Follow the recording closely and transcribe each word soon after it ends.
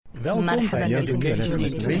Welkom bij Bienvenue à Education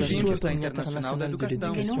l'Institut International de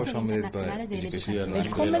Educación.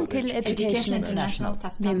 Willkommen til Education International.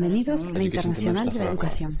 Bienvenidos a la Internacional de la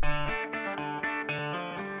Educación.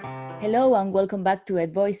 Hello and welcome back to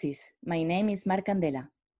Ed Voices. My name is Mar Candela.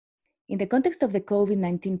 In the context of the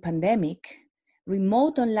COVID-19 pandemic,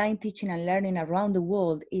 remote online teaching and learning around the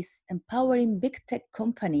world is empowering big tech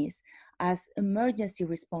companies as emergency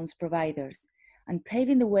response providers and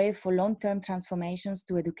paving the way for long-term transformations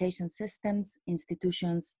to education systems,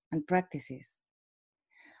 institutions, and practices.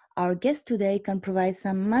 Our guest today can provide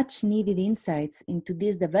some much-needed insights into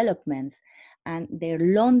these developments and their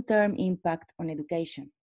long-term impact on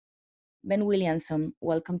education. Ben Williamson,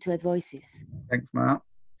 welcome to Ed Voices. Thanks, Mark.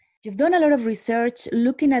 You've done a lot of research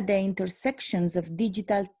looking at the intersections of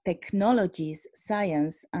digital technologies,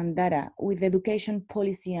 science, and data with education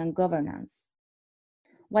policy and governance.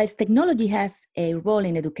 Whilst technology has a role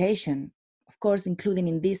in education, of course, including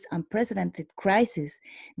in this unprecedented crisis,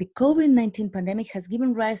 the COVID-19 pandemic has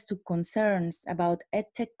given rise to concerns about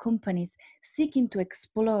edtech companies seeking to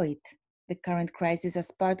exploit the current crisis as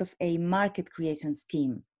part of a market creation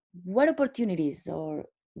scheme. What opportunities or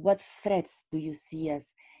what threats do you see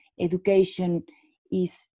as education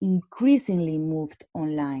is increasingly moved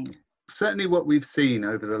online? Certainly what we've seen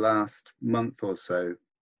over the last month or so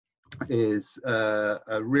is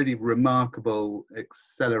a really remarkable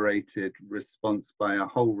accelerated response by a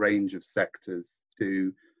whole range of sectors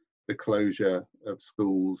to the closure of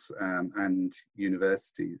schools and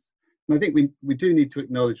universities. And I think we do need to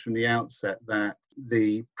acknowledge from the outset that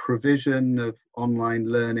the provision of online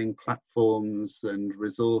learning platforms and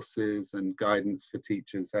resources and guidance for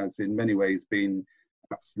teachers has in many ways been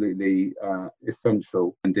absolutely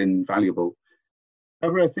essential and invaluable.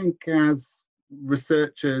 However, I think as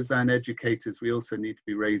researchers and educators, we also need to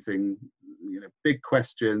be raising big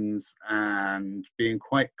questions and being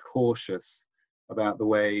quite cautious about the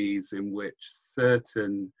ways in which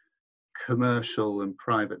certain commercial and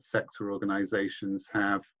private sector organizations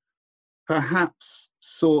have perhaps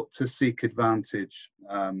sought to seek advantage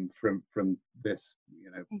from this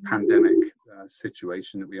pandemic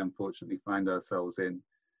situation that we unfortunately find ourselves in.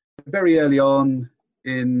 Very early on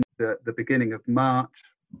in the beginning of March,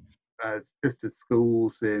 just as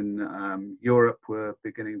schools in Europe were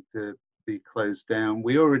beginning to be closed down,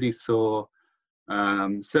 we already saw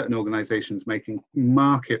certain organizations making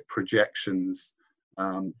market projections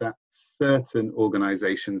that certain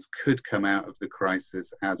organizations could come out of the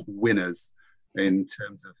crisis as winners in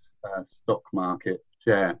terms of stock market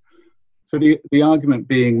share. So the argument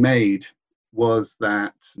being made was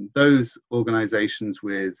that those organizations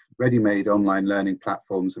with ready-made online learning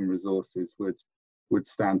platforms and resources would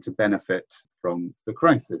stand to benefit from the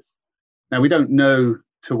crisis. Now, we don't know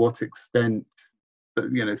to what extent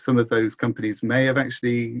some of those companies may have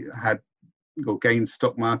actually had or gained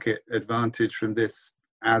stock market advantage from this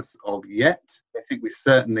as of yet. I think we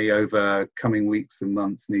certainly over coming weeks and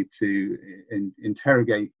months need to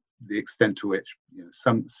interrogate the extent to which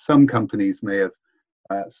some companies may have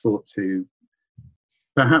sought to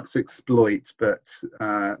perhaps exploit, but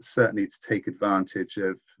certainly to take advantage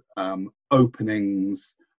of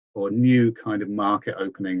openings or new kind of market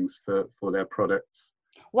openings for their products.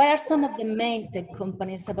 What are some of the main tech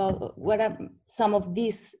companies what are some of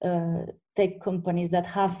these tech companies that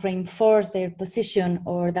have reinforced their position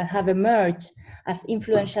or that have emerged as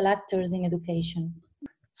influential actors in education?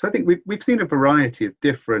 So I think we've seen a variety of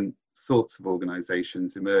different sorts of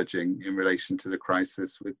organizations emerging in relation to the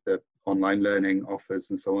crisis with the online learning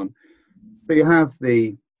offers and so on. So you have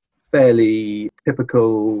the fairly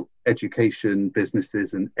typical education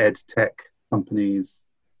businesses and ed tech companies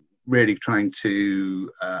really trying to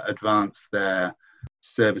advance their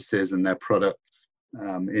services and their products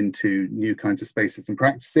into new kinds of spaces and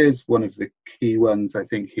practices. One of the key ones I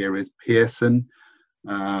think here is Pearson.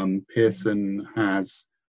 Pearson has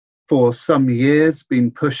for some years been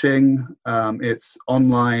pushing its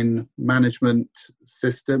online management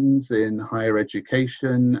systems in higher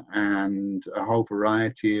education and a whole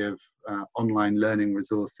variety of online learning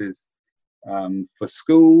resources for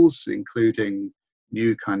schools, including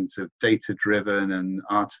new kinds of data-driven and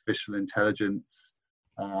artificial intelligence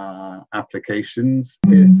applications.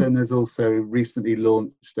 Pearson has also recently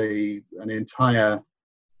launched an entire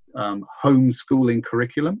homeschooling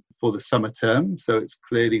curriculum for the summer term. So it's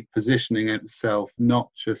clearly positioning itself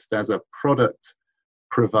not just as a product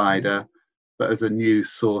provider, but as a new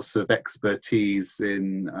source of expertise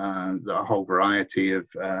in the whole variety of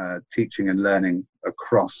teaching and learning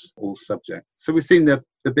across all subjects. So we've seen the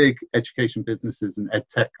big education businesses and ed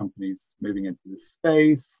tech companies moving into this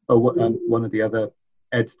space. One of the other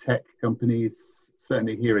ed tech companies,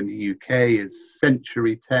 certainly here in the UK, is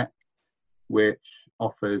Century Tech, which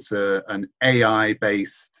offers an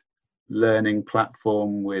AI-based learning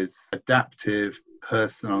platform with adaptive,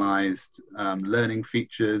 personalized learning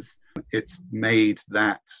features. It's made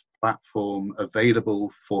that platform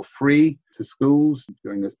available for free to schools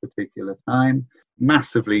during this particular time,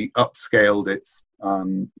 massively upscaled its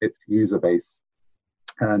user base.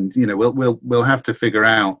 And we'll have to figure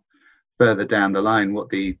out further down the line what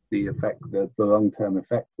the effect, the long-term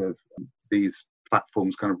effect of these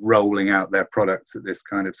platforms kind of rolling out their products at this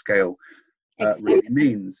kind of scale really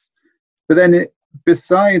means. But then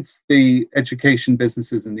besides the education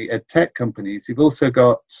businesses and the ed tech companies, you've also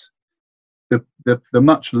got the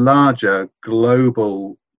much larger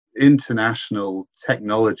global international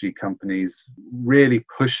technology companies really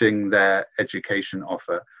pushing their education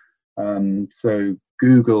offer. So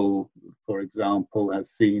Google, for example, has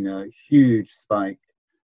seen a huge spike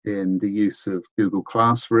in the use of Google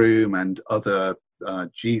Classroom and other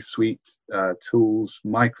G Suite tools.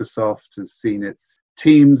 Microsoft has seen its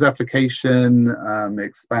Teams application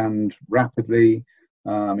expand rapidly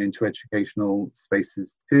into educational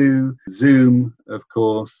spaces too. Zoom, of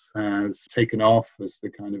course, has taken off as the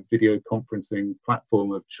kind of video conferencing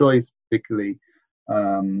platform of choice, particularly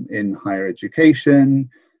in higher education.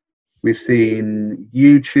 We've seen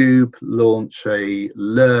YouTube launch a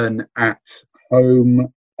learn at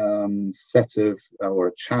home set of,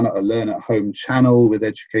 or a learn at home channel with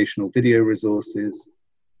educational video resources,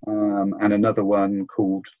 and another one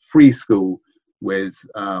called Free School with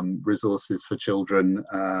resources for children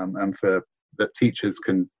and for that teachers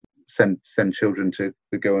can send children to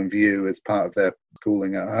go and view as part of their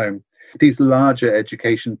schooling at home. These larger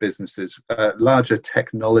education businesses, larger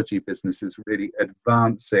technology businesses, really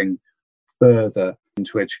advancing further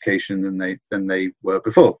into education than they were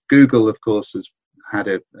before. Google, of course, has had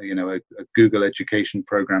a Google education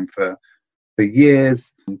program for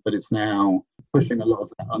years, but it's now pushing a lot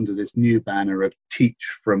of that under this new banner of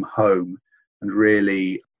teach from home and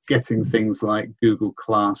really getting things like Google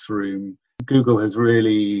Classroom. Google has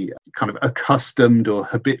really kind of accustomed or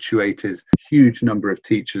habituated a huge number of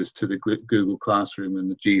teachers to the Google Classroom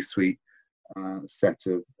and the G Suite set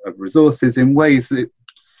of resources in ways that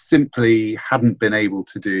simply hadn't been able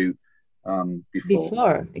to do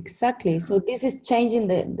before. Exactly. So this is changing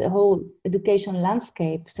the whole education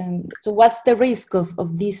landscape. So what's the risk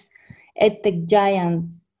of these edtech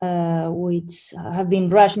giants which have been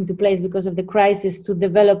rushed into place because of the crisis to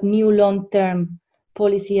develop new long-term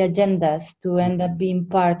policy agendas to end up being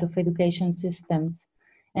part of education systems?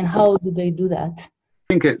 And how do they do that? I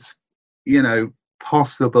think it's,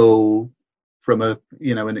 possible from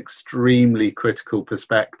an extremely critical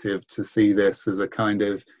perspective to see this as a kind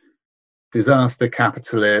of disaster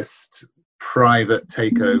capitalist private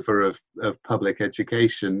takeover of public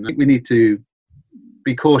education. I think we need to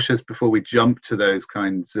be cautious before we jump to those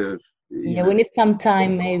kinds of we need some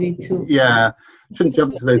time maybe to shouldn't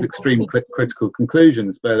jump to those extreme critical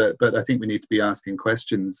conclusions, but I think we need to be asking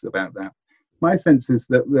questions about that. My sense is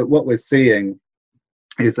that what we're seeing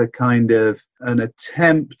is a kind of an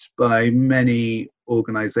attempt by many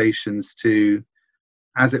organizations to,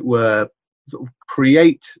 as it were, sort of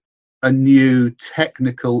create a new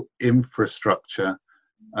technical infrastructure,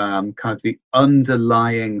 kind of the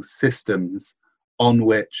underlying systems on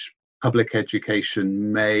which public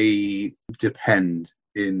education may depend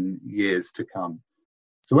in years to come.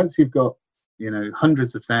 So once you've got,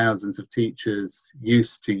 hundreds of thousands of teachers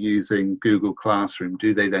used to using Google Classroom,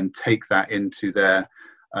 do they then take that into their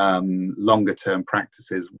longer term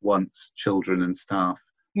practices once children and staff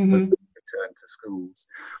have returned to schools?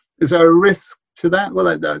 Is there a risk to that? Well,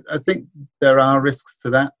 I think there are risks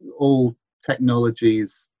to that. All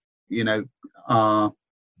technologies, are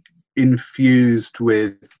infused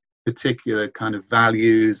with particular kind of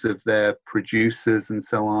values of their producers and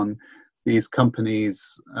so on. These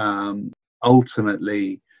companies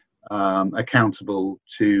ultimately accountable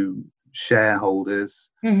to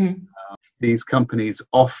shareholders. These companies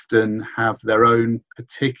often have their own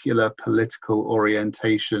particular political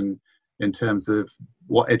orientation in terms of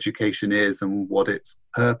what education is and what its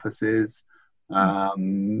purpose is.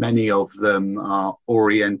 Many of them are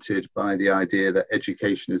oriented by the idea that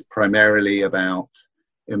education is primarily about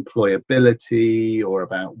employability or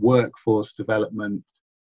about workforce development,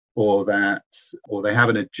 or they have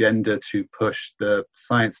an agenda to push the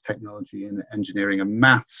science, technology, and engineering and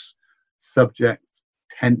maths subjects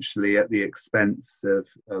potentially at the expense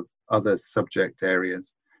of other subject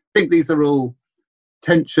areas. I think these are all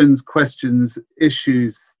tensions, questions,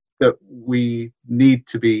 issues that we need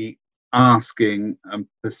to be asking and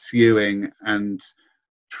pursuing and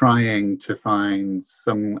trying to find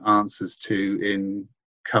some answers to in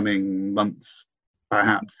coming months,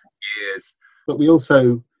 perhaps years. But we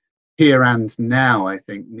also, here and now, I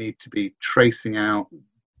think, need to be tracing out,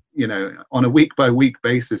 on a week-by-week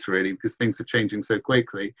basis, really, because things are changing so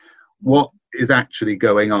quickly, what is actually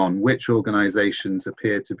going on, which organizations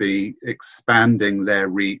appear to be expanding their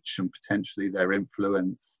reach and potentially their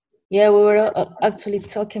influence. Yeah, we were actually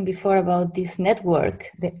talking before about this network,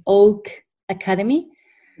 the Oak Academy.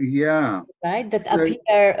 Yeah. Right, that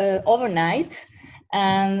appeared overnight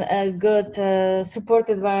and got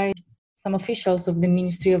supported by some officials of the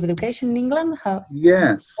Ministry of Education in England.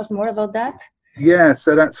 Yes. Talk more about that? Yeah,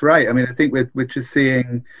 so that's right. I mean, I think we're just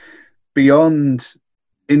seeing beyond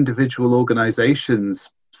individual organizations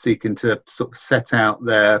seeking to sort of set out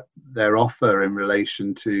their offer in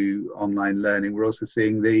relation to online learning. We're also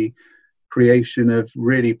seeing the creation of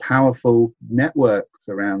really powerful networks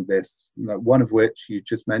around this, one of which you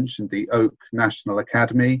just mentioned, the Oak National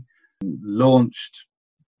Academy, launched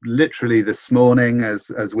literally this morning as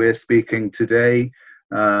we're speaking today.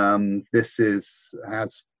 This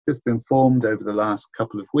has just been formed over the last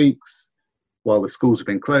couple of weeks while the schools have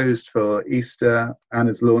been closed for Easter, and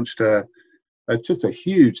has launched just a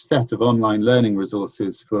huge set of online learning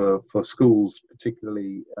resources for schools,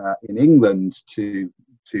 particularly in England, to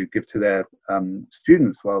give to their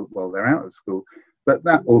students while they're out of school. But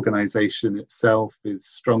that organisation itself is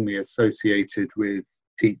strongly associated with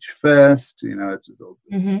Teach First, it's a sort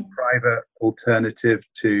of private alternative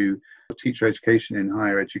to teacher education in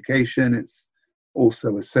higher education. It's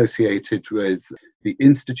also associated with the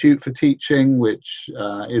Institute for Teaching, which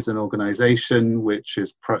is an organisation which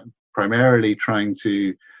is primarily trying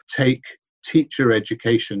to take teacher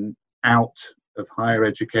education out of higher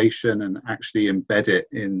education and actually embed it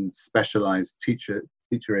in specialized teacher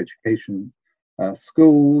education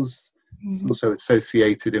schools. It's also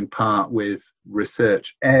associated in part with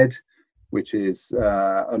Research Ed, which is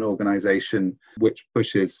an organization which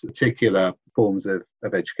pushes particular forms of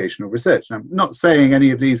educational research. And I'm not saying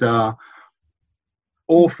any of these are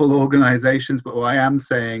awful organizations, but what I am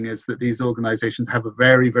saying is that these organizations have a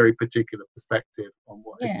very, very particular perspective on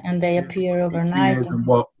what and they appear overnight and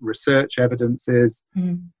what research evidence is.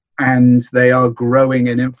 And they are growing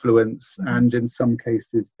in influence and in some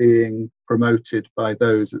cases being promoted by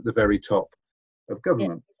those at the very top of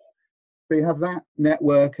government. So you have that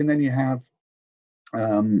network, and then you have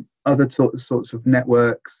other sorts of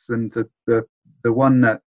networks, and the one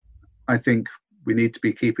that I think we need to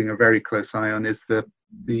be keeping a very close eye on is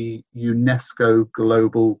the UNESCO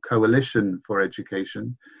Global Coalition for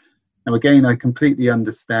Education. Now, again, I completely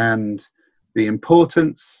understand the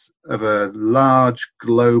importance of a large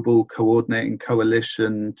global coordinating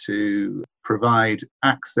coalition to provide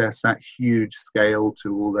access at huge scale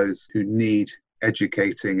to all those who need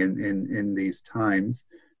educating in these times.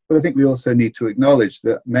 But I think we also need to acknowledge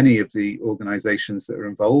that many of the organizations that are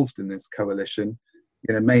involved in this coalition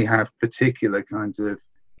may have particular kinds of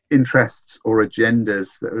interests or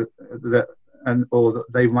agendas or that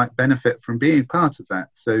they might benefit from being part of that.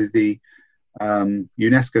 So the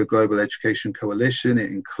UNESCO Global Education Coalition,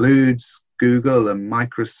 it includes Google and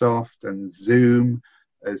Microsoft and Zoom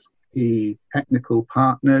as key technical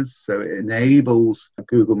partners. So it enables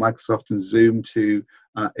Google, Microsoft and Zoom to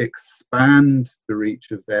expand the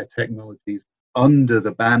reach of their technologies under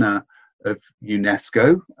the banner of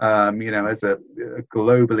UNESCO, as a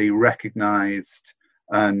globally recognized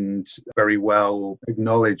and very well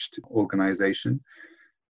acknowledged organization.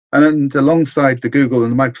 And now, the Google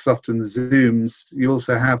and the Microsoft and the Zooms, you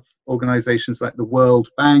also have organizations like the World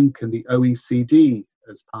Bank and the OECD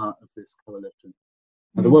as part of this coalition.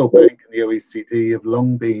 And the World Bank and the OECD have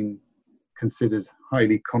long been considered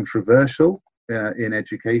highly controversial in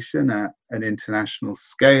education at an international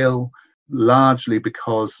scale, largely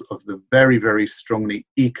because of the very, very strongly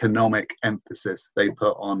economic emphasis they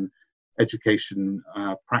put on education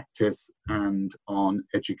practice and on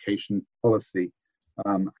education policy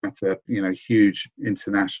at a huge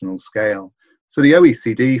international scale. So the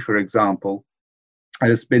OECD, for example,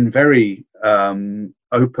 has been very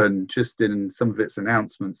open just in some of its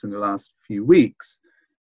announcements in the last few weeks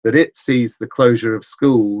that it sees the closure of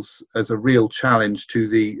schools as a real challenge to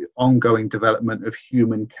the ongoing development of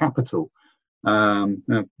human capital. Now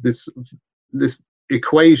this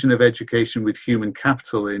equation of education with human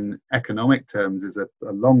capital in economic terms is a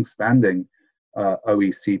long-standing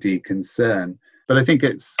OECD concern. But I think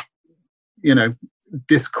it's,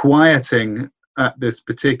 disquieting at this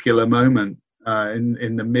particular moment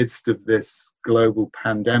in the midst of this global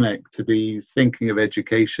pandemic to be thinking of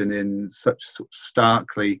education in such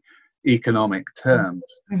starkly economic terms.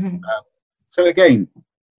 So again,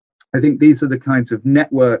 I think these are the kinds of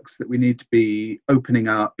networks that we need to be opening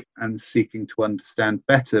up and seeking to understand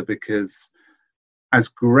better, because as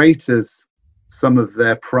great as some of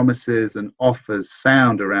their promises and offers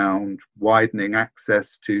sound around widening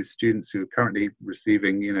access to students who are currently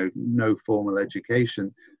receiving, no formal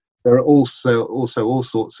education, there are also all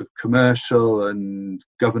sorts of commercial and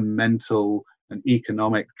governmental and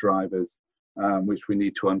economic drivers, which we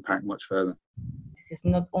need to unpack much further. This is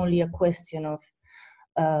not only a question of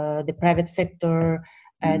the private sector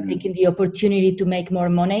taking the opportunity to make more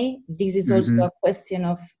money. This is also a question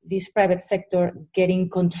of this private sector getting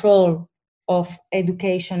control of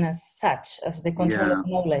education as such, as the control of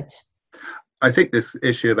knowledge. I think this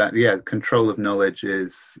issue about control of knowledge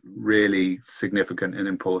is really significant and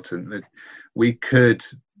important. That we could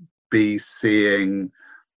be seeing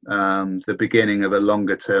the beginning of a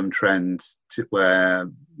longer term trend where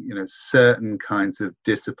certain kinds of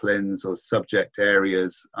disciplines or subject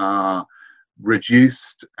areas are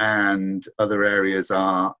reduced and other areas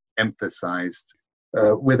are emphasized,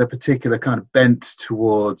 with a particular kind of bent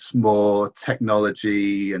towards more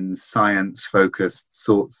technology and science focused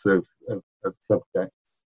sorts of subjects.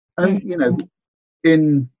 And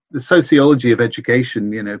in the sociology of education,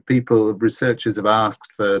 researchers have asked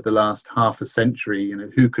for the last half a century,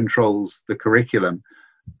 who controls the curriculum,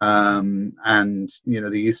 and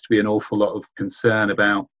there used to be an awful lot of concern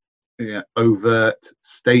about overt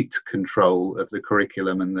state control of the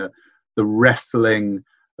curriculum and the wrestling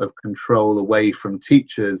of control away from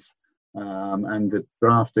teachers, and the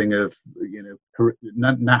drafting of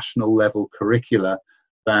national level curricula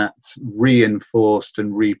that reinforced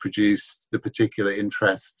and reproduced the particular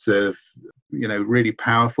interests of really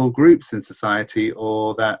powerful groups in society,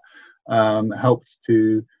 or that helped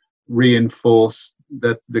to reinforce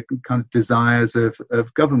the kind of desires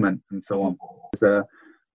of government and so on. There's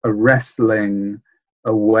a wrestling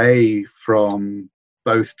away from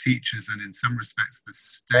both teachers and in some respects the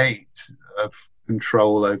state of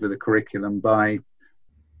control over the curriculum by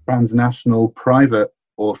transnational private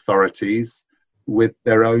authorities with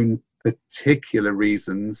their own particular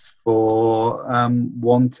reasons for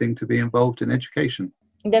wanting to be involved in education.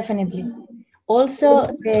 Definitely. Also,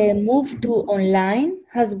 the move to online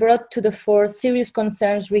has brought to the fore serious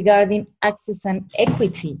concerns regarding access and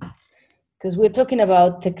equity, because we're talking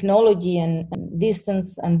about technology and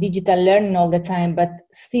distance and digital learning all the time, but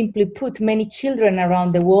simply put, many children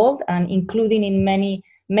around the world, and including in many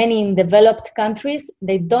in developed countries,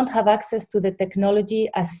 they don't have access to the technology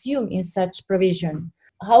assumed in such provision.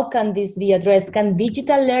 How can this be addressed? Can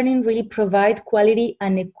digital learning really provide quality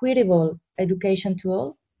and equitable education to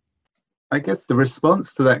all? I guess the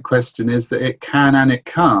response to that question is that it can and it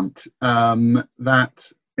can't.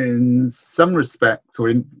 That in some respects,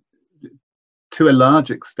 or to a large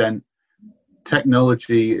extent,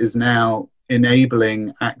 technology is now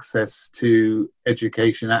enabling access to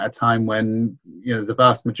education at a time when the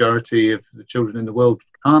vast majority of the children in the world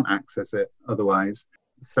can't access it otherwise.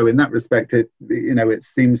 So in that respect, it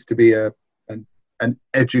seems to be an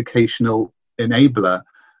educational enabler,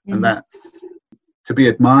 and that's to be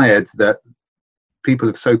admired that people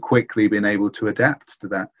have so quickly been able to adapt to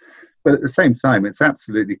that. But at the same time, it's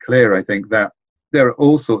absolutely clear, I think, that there are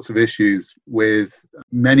all sorts of issues with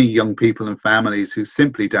many young people and families who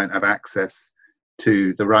simply don't have access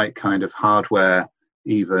to the right kind of hardware,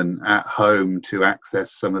 even at home, to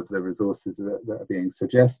access some of the resources that are being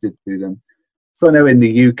suggested to them. So I know in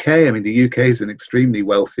the UK, the UK is an extremely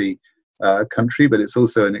wealthy country, but it's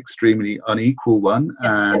also an extremely unequal one.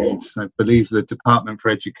 And I believe the Department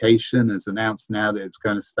for Education has announced now that it's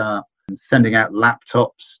going to start sending out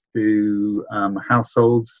laptops to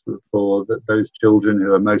households for those children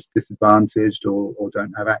who are most disadvantaged or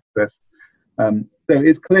don't have access. So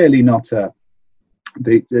it's clearly not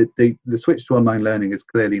the switch to online learning is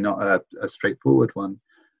clearly not a straightforward one.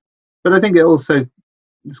 But I think it also,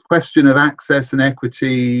 this question of access and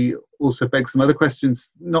equity also begs some other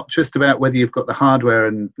questions, not just about whether you've got the hardware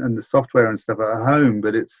and the software and stuff at home,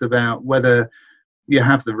 but it's about whether you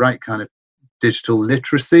have the right kind of digital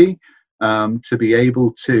literacy to be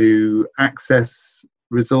able to access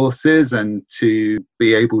resources and to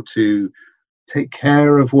be able to take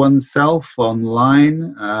care of oneself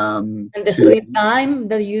online. And the screen time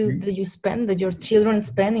that your children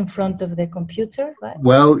spend in front of the computer, right?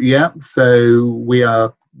 Well, yeah. So we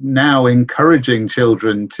are now encouraging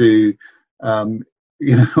children to,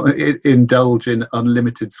 indulge in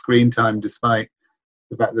unlimited screen time, despite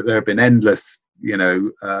the fact that there have been endless,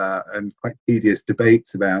 and quite tedious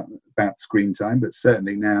debates about screen time. But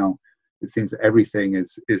certainly now, it seems that everything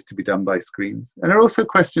is to be done by screens. And there are also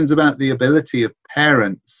questions about the ability of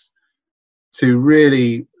parents to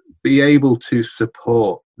really be able to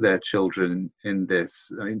support their children in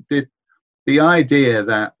this. I mean, the idea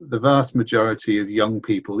that the vast majority of young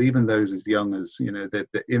people, even those as young as, you know, the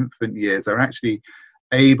infant years, are actually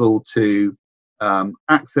able to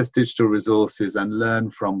access digital resources and learn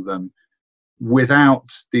from them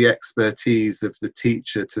without the expertise of the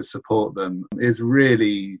teacher to support them is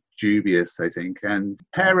really dubious, I think. And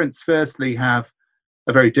parents firstly have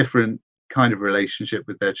a very different kind of relationship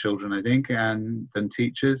with their children, I think, than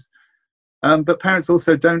teachers. But parents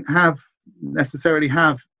also don't necessarily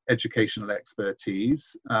have educational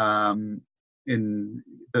expertise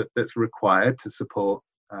that's required to support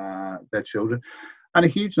their children. And a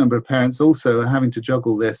huge number of parents also are having to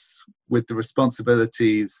juggle this with the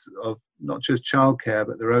responsibilities of not just childcare,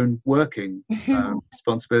 but their own working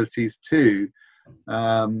responsibilities too.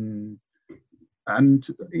 And,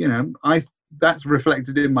 you know, that's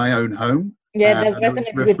reflected in my own home. Yeah, that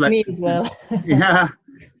resonates with me as well. Yeah.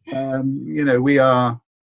 You know, we are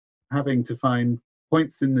having to find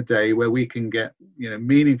points in the day where we can get, you know,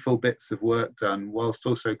 meaningful bits of work done, whilst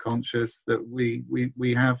also conscious that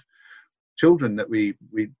we have children that we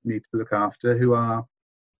need to look after, who are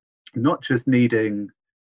not just needing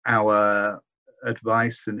our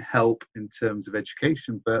advice and help in terms of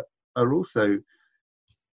education, but are also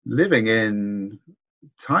living in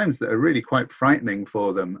times that are really quite frightening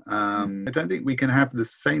for them. I don't think we can have the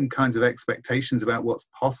same kinds of expectations about what's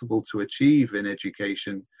possible to achieve in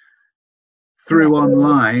education through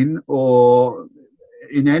online or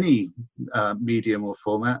in any medium or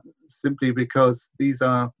format, simply because these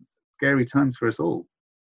are scary times for us all.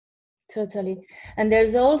 Totally. And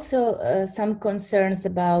there's also some concerns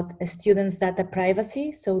about students' data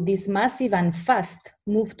privacy. So this massive and fast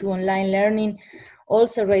move to online learning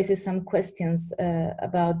also raises some questions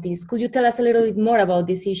about this. Could you tell us a little bit more about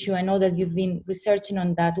this issue? I know that you've been researching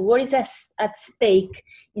on that. What is at stake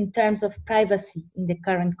in terms of privacy in the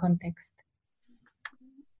current context?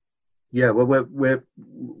 Yeah, well,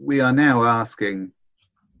 we are now asking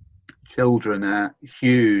children at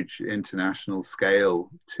huge international scale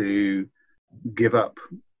to give up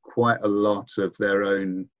quite a lot of their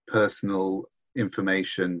own personal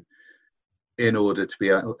information in order to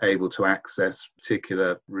be able to access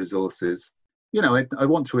particular resources. You know, I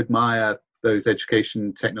want to admire those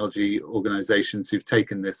education technology organizations who've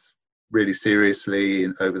taken this really seriously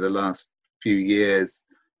over the last few years.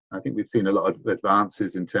 I think we've seen a lot of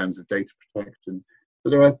advances in terms of data protection, but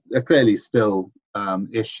there are clearly still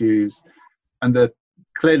issues, and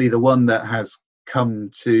clearly the one that has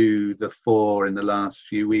come to the fore in the last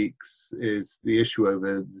few weeks is the issue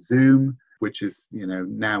over Zoom, which is, you know,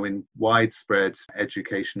 now in widespread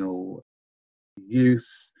educational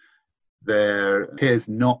use. There appears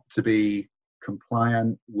not to be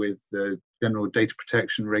compliant with the general data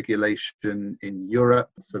protection regulation in Europe,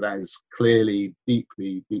 so that is clearly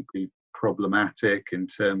deeply problematic in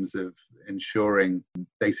terms of ensuring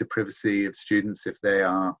data privacy of students if they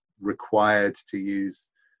are required to use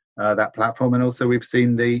that platform. And also we've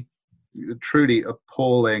seen the truly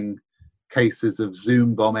appalling cases of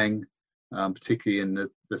Zoom bombing, particularly in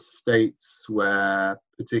the States, where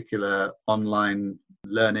particular online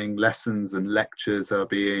learning lessons and lectures are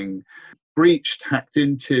being breached, hacked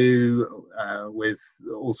into, with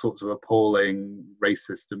all sorts of appalling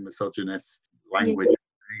racist and misogynist language,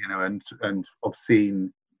 you know, and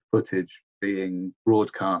obscene footage being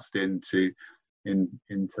broadcast into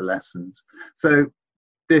lessons. So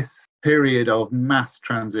this period of mass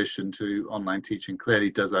transition to online teaching clearly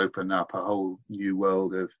does open up a whole new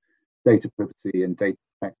world of data privacy and data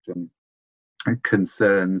protection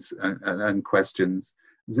concerns and questions.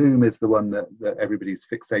 Zoom is the one that everybody's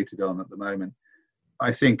fixated on at the moment.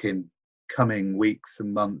 I think in coming weeks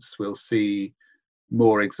and months we'll see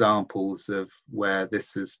more examples of where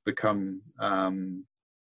this has become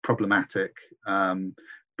problematic.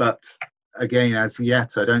 But again, as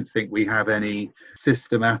yet, I don't think we have any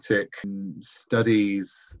systematic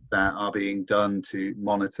studies that are being done to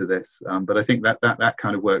monitor this. But I think that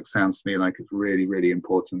kind of work sounds to me like it's really, really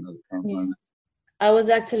important at the current moment. I was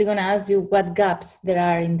actually going to ask you what gaps there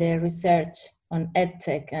are in the research on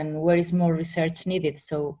EdTech and where is more research needed.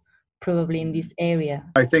 So probably in this area.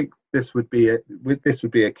 I think this would be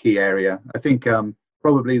a key area. I think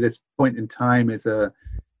probably this point in time is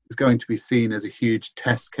going to be seen as a huge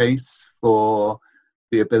test case for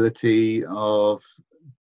the ability of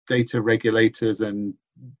data regulators and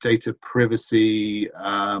data privacy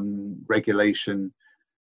regulation.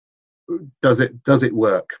 Does it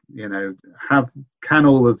work? You know, can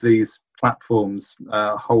all of these platforms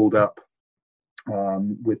hold up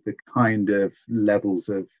with the kind of levels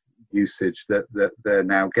of usage that they're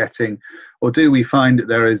now getting? Or do we find that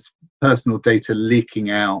there is personal data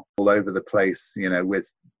leaking out all over the place,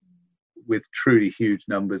 with truly huge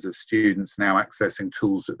numbers of students now accessing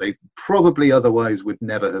tools that they probably otherwise would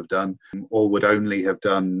never have done, or would only have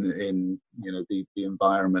done in the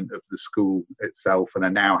environment of the school itself, and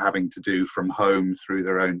are now having to do from home through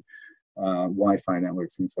their own Wi-Fi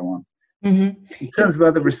networks and so on. Mm-hmm. In terms of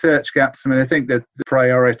other research gaps, I think that the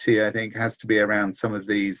priority has to be around some of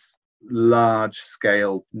these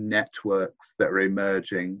large-scale networks that are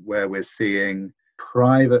emerging, where we're seeing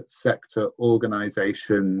private sector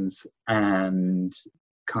organizations and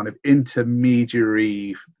kind of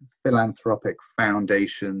intermediary philanthropic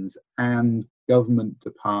foundations and government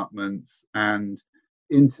departments and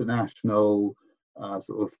international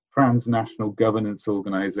sort of transnational governance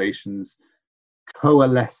organizations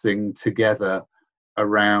coalescing together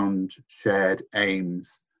around shared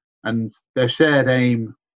aims. And their shared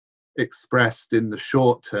aim, expressed in the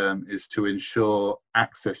short term, is to ensure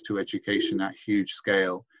access to education at huge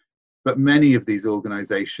scale. But many of these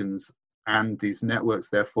organizations and these networks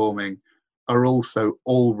they're forming are also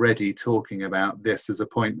already talking about this as a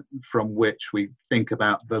point from which we think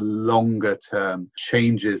about the longer term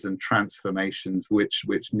changes and transformations which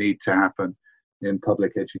need to happen in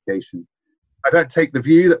public education. I don't take the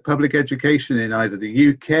view that public education in either the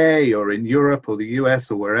UK or in Europe or the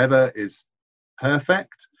US or wherever is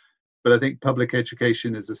perfect. But I think public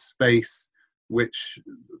education is a space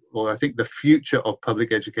I think the future of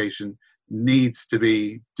public education needs to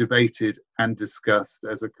be debated and discussed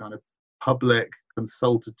as a kind of public,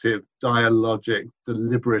 consultative, dialogic,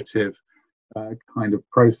 deliberative kind of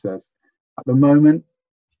process. At the moment,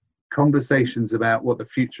 conversations about what the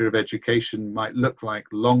future of education might look like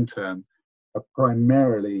long term are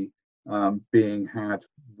primarily being had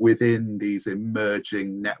within these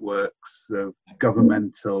emerging networks of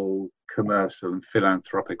governmental, commercial and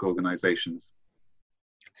philanthropic organizations.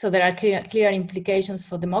 So there are clear implications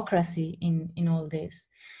for democracy in all this.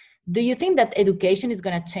 Do you think that education is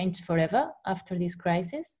going to change forever after this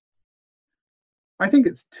crisis? I think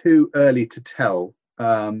it's too early to tell,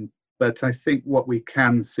 but I think what we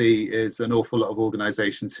can see is an awful lot of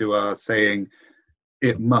organizations who are saying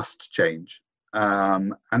it must change.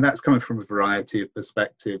 And that's coming from a variety of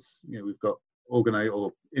perspectives. We've got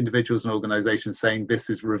individuals and organizations saying this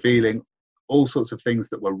is revealing all sorts of things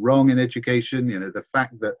that were wrong in education. The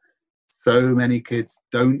fact that so many kids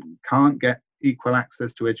can't get equal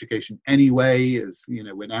access to education anyway, as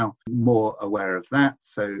we're now more aware of that.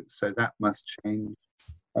 So that must change.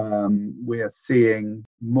 We are seeing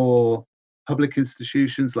more public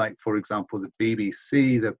institutions like, for example, the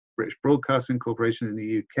BBC, the British Broadcasting Corporation in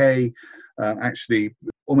the UK, actually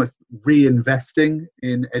almost reinvesting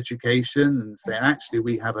in education and saying, actually,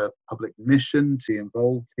 we have a public mission to be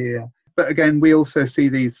involved here. But again, we also see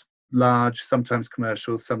these large, sometimes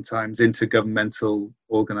commercial, sometimes intergovernmental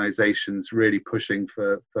organizations really pushing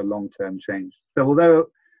for long-term change. So although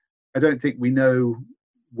I don't think we know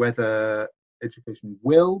whether education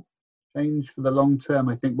will change for the long term,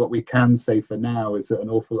 I think what we can say for now is that an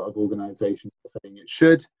awful lot of organizations are saying it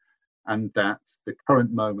should, and that the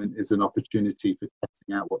current moment is an opportunity for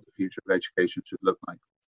testing out what the future of education should look like.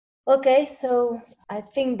 Okay, so I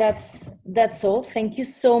think that's all. Thank you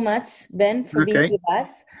so much, Ben, for being with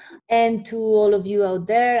us. And to all of you out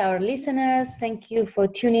there, our listeners, thank you for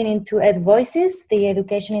tuning into Ed Voices, the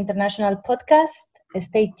Education International podcast.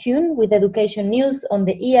 Stay tuned with education news on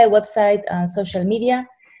the EI website and social media.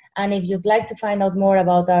 And if you'd like to find out more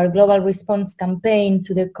about our global response campaign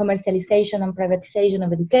to the commercialization and privatization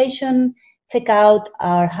of education, check out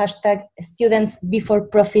our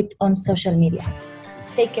 #StudentsBeforeProfit on social media.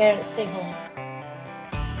 Take care, stay home.